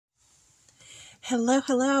Hello,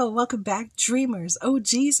 hello. Welcome back, dreamers,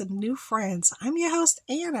 OGs, and new friends. I'm your host,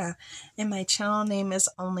 Anna, and my channel name is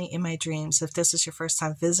Only in My Dreams. If this is your first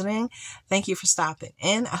time visiting, thank you for stopping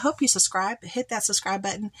in. I hope you subscribe, hit that subscribe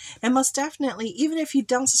button, and most definitely, even if you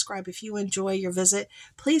don't subscribe, if you enjoy your visit,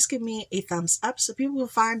 please give me a thumbs up so people will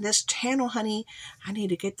find this channel, honey. I need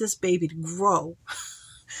to get this baby to grow.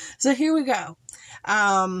 So here we go.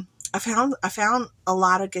 I found a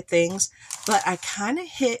lot of good things, but I kind of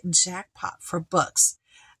hit jackpot for books.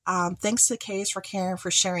 Thanks to Kay's for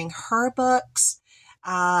sharing her books.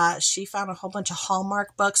 She found a whole bunch of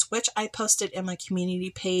Hallmark books, which I posted in my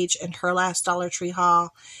community page in her last Dollar Tree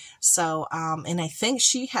haul. So, and I think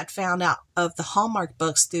she had found out of the Hallmark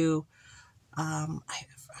books through, I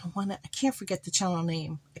can't forget the channel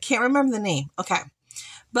name. I can't remember the name. Okay.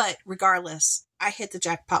 But regardless, I hit the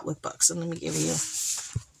jackpot with books, and let me give you.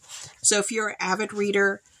 So if you're an avid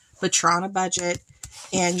reader, but you're on a budget,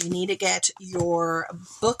 and you need to get your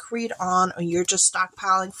book read on, or you're just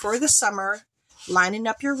stockpiling for the summer, lining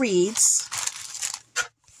up your reads,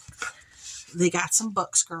 they got some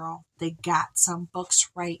books, girl. They got some books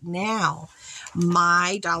right now.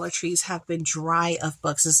 My Dollar Trees have been dry of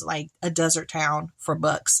books. It's like a desert town for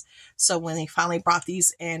books. So when they finally brought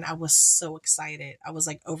these in, I was so excited. I was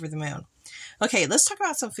like over the moon. Okay, let's talk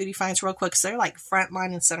about some foodie finds real quick because they're like front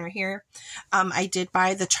line and center here. I did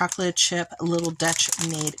buy the chocolate chip little Dutch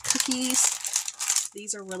made cookies.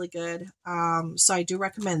 These are really good. So I do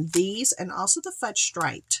recommend these, and also the fudge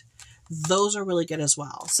striped. Those are really good as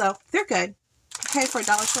well. So they're good. Okay, for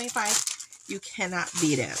 $1.25, you cannot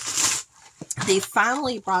beat it. They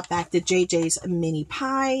finally brought back the JJ's mini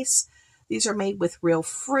pies. These are made with real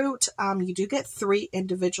fruit. You do get 3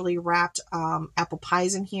 individually wrapped apple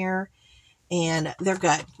pies in here, and they're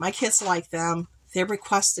good. My kids like them. They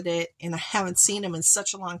requested it, and I haven't seen them in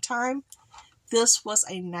such a long time. This was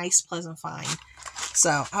a nice, pleasant find.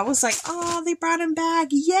 So I was like, oh, they brought them back.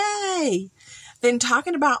 Yay! Then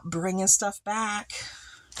talking about bringing stuff back,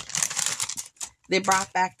 they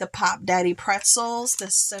brought back the Pop Daddy pretzels,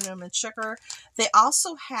 the cinnamon sugar. They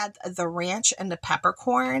also had the ranch and the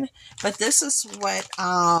peppercorn, but this is what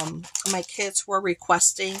my kids were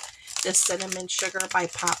requesting, the cinnamon sugar by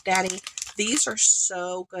Pop Daddy. These are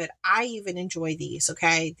so good. I even enjoy these,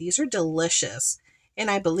 okay? These are delicious. And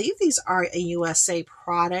I believe these are a USA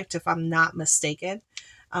product, if I'm not mistaken.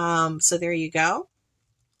 So there you go.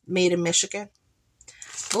 Made in Michigan.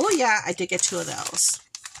 Oh, yeah, I did get 2 of those.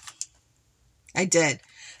 I did,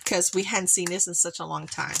 because we hadn't seen this in such a long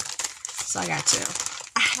time. So I got to.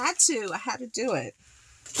 I had to do it.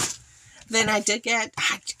 Then I did get,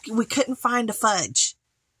 we couldn't find a fudge.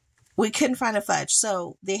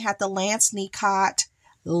 So they had the Lance Nicot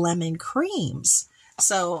lemon creams.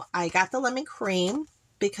 So I got the lemon cream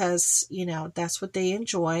because, you know, that's what they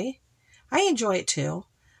enjoy. I enjoy it too.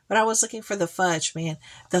 But I was looking for the fudge, man.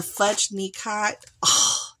 The fudge Nicot,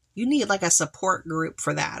 oh, you need like a support group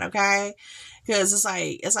for that, okay? Because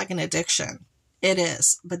it's like an addiction. It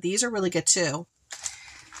is. But these are really good too.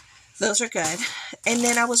 Those are good. And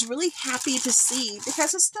then I was really happy to see,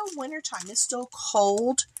 because it's still wintertime. It's still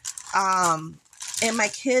cold. And my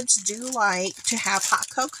kids do like to have hot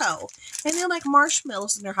cocoa. And they like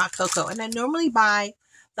marshmallows in their hot cocoa. And I normally buy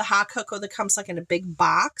the hot cocoa that comes like in a big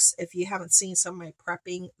box. If you haven't seen some of my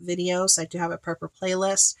prepping videos, I do have a prepper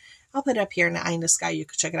playlist. I'll put it up here in the eye in the sky. You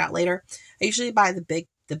can check it out later. I usually buy the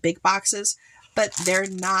big boxes, but they're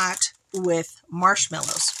not with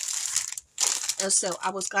marshmallows. And so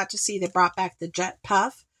I was glad to see they brought back the Jet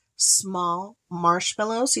Puff small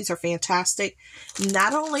marshmallows. These are fantastic.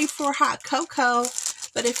 Not only for hot cocoa,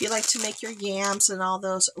 but if you like to make your yams and all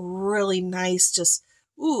those really nice, just,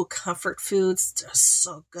 ooh, comfort foods. They're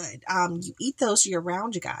so good. You eat those year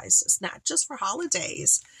round, you guys. It's not just for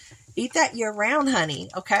holidays. Eat that year round,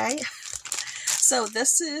 honey. Okay. So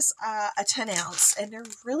this is a 10 ounce, and they're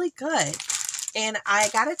really good. And I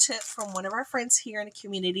got a tip from one of our friends here in the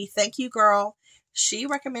community. Thank you, girl. She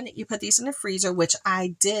recommended you put these in the freezer, which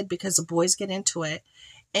I did because the boys get into it.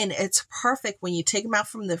 And it's perfect when you take them out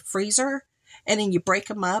from the freezer and then you break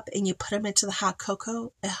them up and you put them into the hot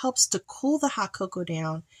cocoa. It helps to cool the hot cocoa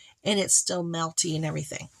down, and it's still melty and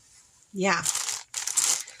everything. Yeah.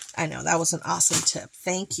 I know, that was an awesome tip.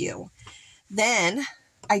 Thank you. Then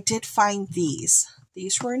I did find these.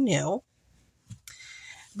 These were new.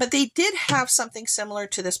 But they did have something similar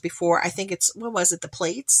to this before. I think it's, what was it, the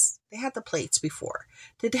plates? They had the plates before.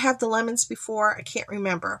 Did they have the lemons before? I can't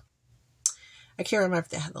remember. I can't remember if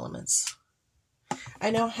they had the lemons.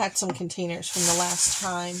 I know I had some containers from the last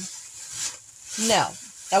time. No.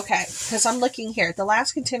 Okay. Because I'm looking here. The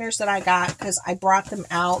last containers that I got, because I brought them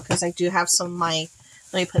out, because I do have some of my,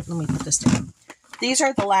 let me put this down. These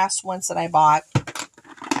are the last ones that I bought,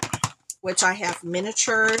 which I have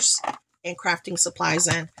miniatures and crafting supplies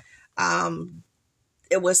in.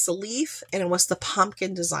 It was the leaf and it was the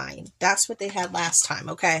pumpkin design. That's what they had last time,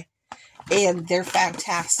 okay? And they're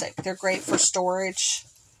fantastic. They're great for storage.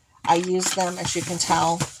 I use them, as you can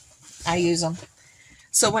tell. I use them.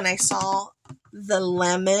 So when I saw the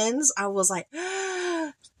lemons, I was like,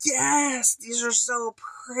 yes, these are so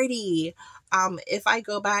pretty. If I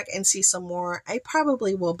go back and see some more, I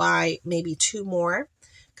probably will buy maybe 2 more,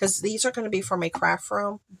 because these are going to be for my craft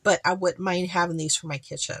room, but I wouldn't mind having these for my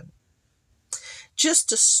kitchen. Just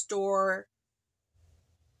to store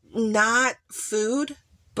not food,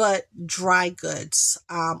 but dry goods,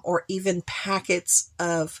 or even packets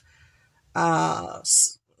of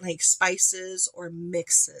like spices or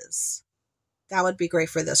mixes. That would be great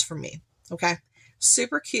for this for me. Okay.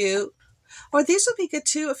 Super cute. Or these would be good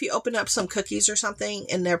too if you open up some cookies or something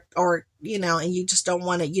and they're, or, you know, and you just don't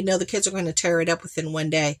want it, you know, the kids are going to tear it up within one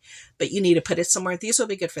day, but you need to put it somewhere. These will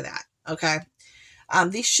be good for that. Okay.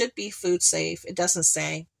 These should be food safe. It doesn't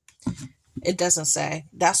say. It doesn't say.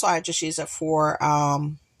 That's why I just use it for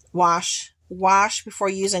wash before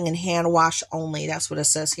using and hand wash only. That's what it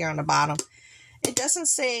says here on the bottom. It doesn't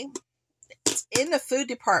say it's in the food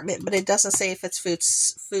department, but it doesn't say if it's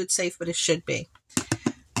food safe, but it should be.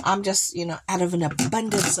 I'm just, you know, out of an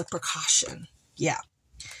abundance of precaution. Yeah.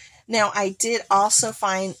 Now, I did also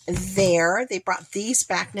find they brought these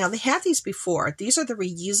back. Now, they had these before. These are the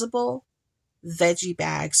reusable veggie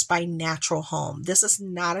bags by Natural Home. This is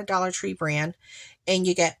not a Dollar Tree brand, and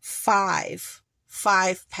you get 5-pack.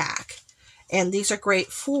 And these are great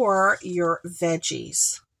for your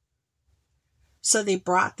veggies. So they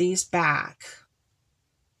brought these back.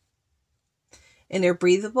 And they're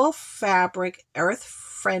breathable fabric,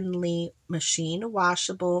 earth-friendly, machine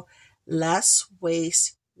washable, less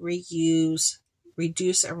waste, reduce and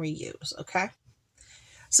reuse. Okay.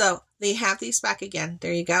 So they have these back again.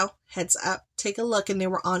 There you go. Heads up. Take a look. And they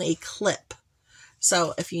were on a clip.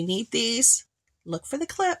 So if you need these, look for the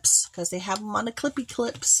clips, because they have them on the clippy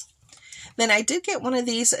clips. Then I did get one of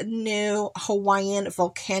these new Hawaiian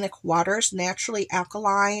volcanic waters, naturally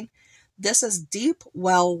alkaline. This is deep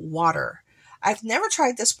well water. I've never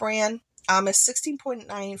tried this brand. It's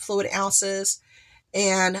 16.9 fluid ounces,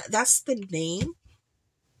 and that's the name.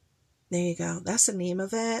 There you go. That's the name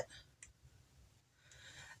of it.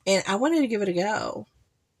 And I wanted to give it a go.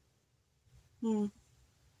 I'm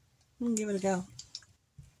gonna give it a go.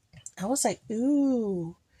 I was like,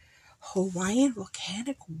 ooh, Hawaiian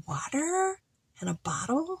volcanic water in a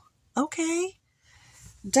bottle? Okay.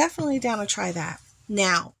 Definitely down to try that.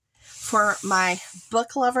 Now, for my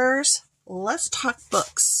book lovers, let's talk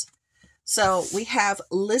books. So we have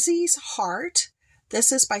Lizzie's Heart.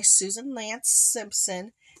 This is by Susan Lance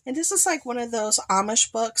Simpson. And this is like one of those Amish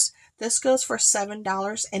books. This goes for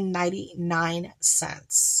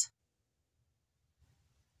 $7.99.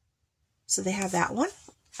 So they have that one.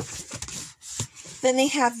 Then they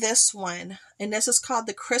have this one. And this is called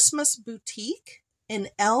The Christmas Boutique, an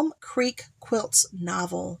Elm Creek Quilts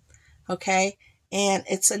novel. Okay. And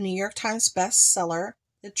it's a New York Times bestseller.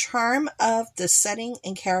 The charm of the setting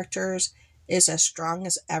and characters is as strong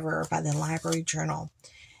as ever by the Library Journal.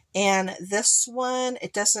 And this one,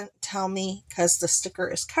 it doesn't tell me because the sticker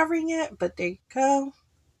is covering it, but there you go.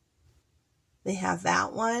 They have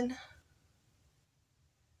that one.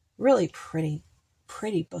 Really pretty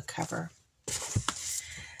book cover.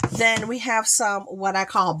 Then we have some what I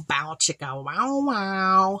call bow chicka wow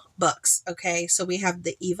wow books. Okay, so we have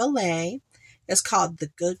the Eva Leigh. It's called The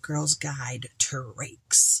Good Girl's Guide to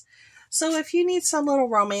Rakes. So if you need some little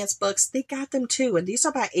romance books, they got them too. And these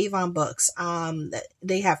are by Avon Books.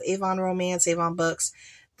 They have Avon Romance, Avon Books.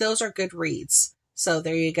 Those are good reads. So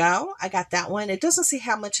there you go. I got that one. It doesn't say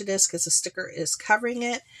how much it is because the sticker is covering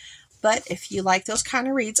it. But if you like those kind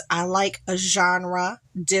of reads, I like a genre,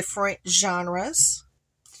 different genres.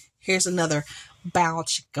 Here's another bow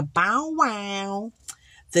chicka bow wow.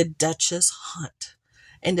 The Duchess Hunt.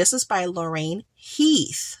 And this is by Lorraine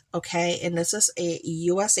Heath. Okay. And this is a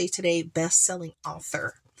USA Today best-selling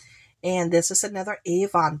author. And this is another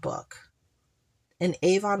Avon book. An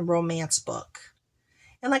Avon romance book.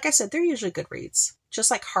 And like I said, they're usually good reads.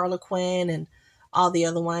 Just like Harlequin and all the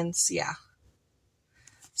other ones. Yeah.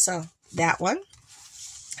 So that one.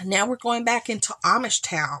 And now we're going back into Amish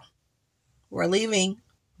Town. We're leaving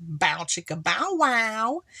Bow Chicka Bow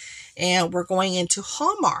Wow. And we're going into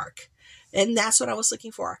Hallmark. And that's what I was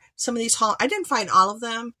looking for. Some of these I didn't find all of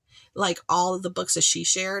them, like all of the books that she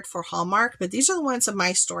shared for Hallmark, but these are the ones that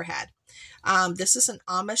my store had. This is an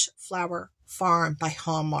Amish Flower Farm by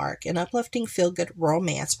Hallmark, an uplifting feel-good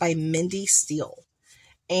romance by Mindy Steele.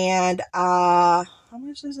 And how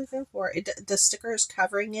much does it go for? The sticker is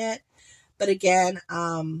covering it. But again,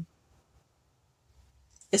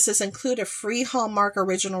 it says include a free Hallmark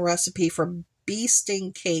original recipe for bee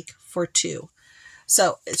sting cake for 2.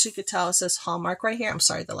 So as you could tell, it says Hallmark right here. I'm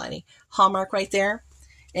sorry, the lighting. Hallmark right there.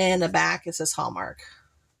 And in the back, it says Hallmark.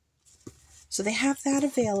 So they have that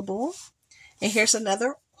available. And here's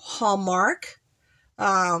another Hallmark.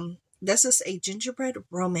 This is a gingerbread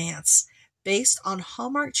romance based on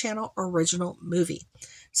Hallmark Channel original movie.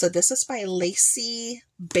 So this is by Lacey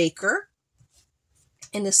Baker.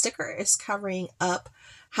 And the sticker is covering up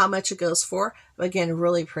how much it goes for. Again,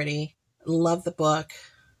 really pretty. Love the book.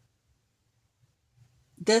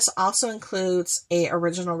 This also includes a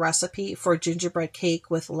original recipe for gingerbread cake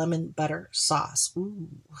with lemon butter sauce. Ooh,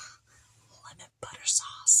 lemon butter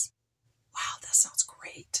sauce. Wow, that sounds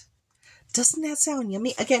great. Doesn't that sound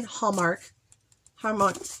yummy? Again, Hallmark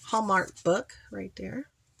book right there.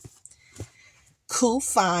 Cool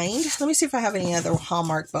find. Let me see if I have any other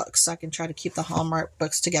Hallmark books so I can try to keep the Hallmark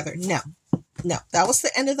books together. No, that was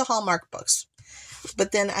the end of the Hallmark books.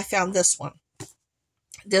 But then I found this one.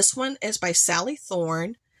 This one is by Sally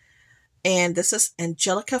Thorne, and this is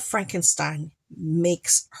Angelica Frankenstein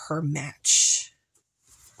Makes Her Match.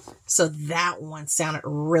 So that one sounded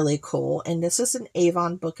really cool. And this is an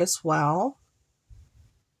Avon book as well.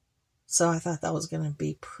 So I thought that was going to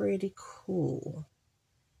be pretty cool.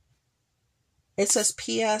 It says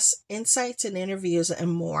PS, insights and interviews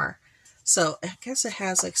and more. So I guess it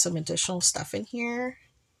has like some additional stuff in here.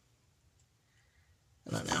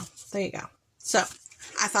 I don't know. There you go. So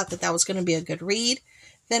I thought that was going to be a good read.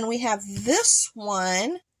 Then we have this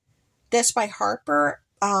one. That's by Harper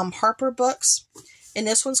Books. And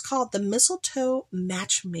this one's called The Mistletoe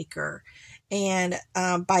Matchmaker. And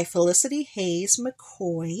by Felicity Hayes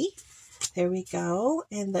McCoy. There we go.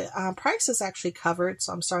 And the price is actually covered.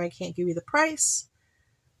 So I'm sorry I can't give you the price.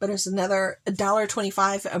 But it's another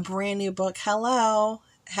 $1.25, a brand new book. Hello.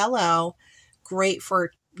 Great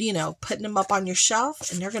for, putting them up on your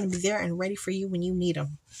shelf. And they're going to be there and ready for you when you need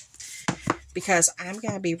them. Because I'm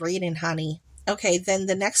going to be reading, honey. Okay, then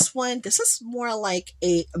the next one. This is more like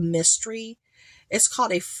a mystery. It's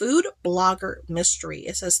called a food blogger mystery.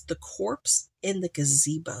 It says The Corpse in the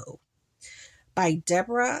Gazebo by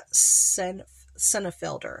Deborah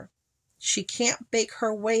Sennefelder. She can't bake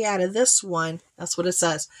her way out of this one. That's what it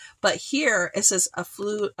says. But here it says a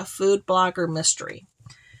food blogger mystery.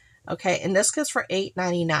 Okay, and this goes for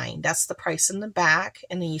 $8.99. That's the price in the back.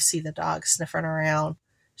 And then you see the dog sniffing around.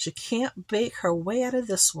 She can't bake her way out of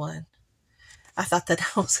this one. I thought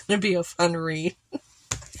that was going to be a fun read.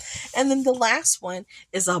 And then the last one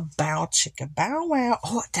is a Bow Chicka Bow Wow.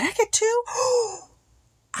 Oh, did I get 2?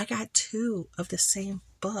 I got 2 of the same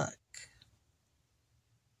book.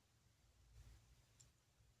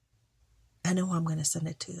 I know who I'm going to send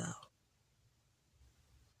it to, though.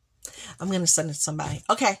 I'm going to send it to somebody.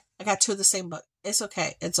 Okay, I got 2 of the same book. It's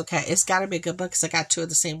okay. It's got to be a good book because I got 2 of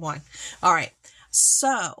the same one. All right.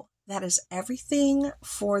 So that is everything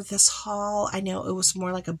for this haul. I know it was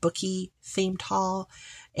more like a bookie themed haul.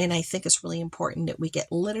 And I think it's really important that we get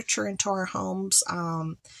literature into our homes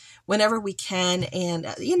whenever we can. And,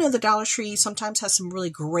 the Dollar Tree sometimes has some really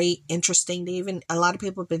great, interesting, a lot of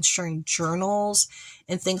people have been sharing journals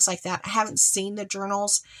and things like that. I haven't seen the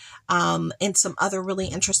journals and some other really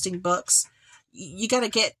interesting books. You got to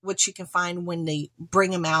get what you can find when they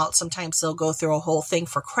bring them out. Sometimes they'll go through a whole thing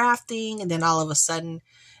for crafting. And then all of a sudden,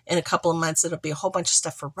 in a couple of months, it'll be a whole bunch of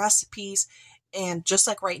stuff for recipes. And just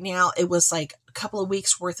like right now, it was like a couple of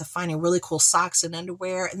weeks worth of finding really cool socks and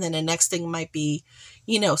underwear. And then the next thing might be,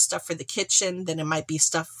 stuff for the kitchen. Then it might be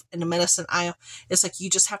stuff in the medicine aisle. It's like you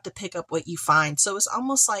just have to pick up what you find. So it's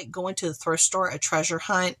almost like going to the thrift store, a treasure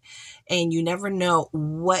hunt, and you never know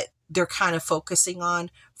what they're kind of focusing on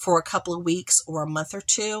for a couple of weeks or a month or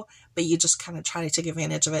 2, but you just kind of try to take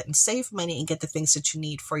advantage of it and save money and get the things that you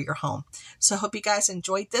need for your home. So I hope you guys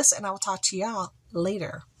enjoyed this, and I will talk to y'all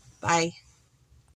later. Bye.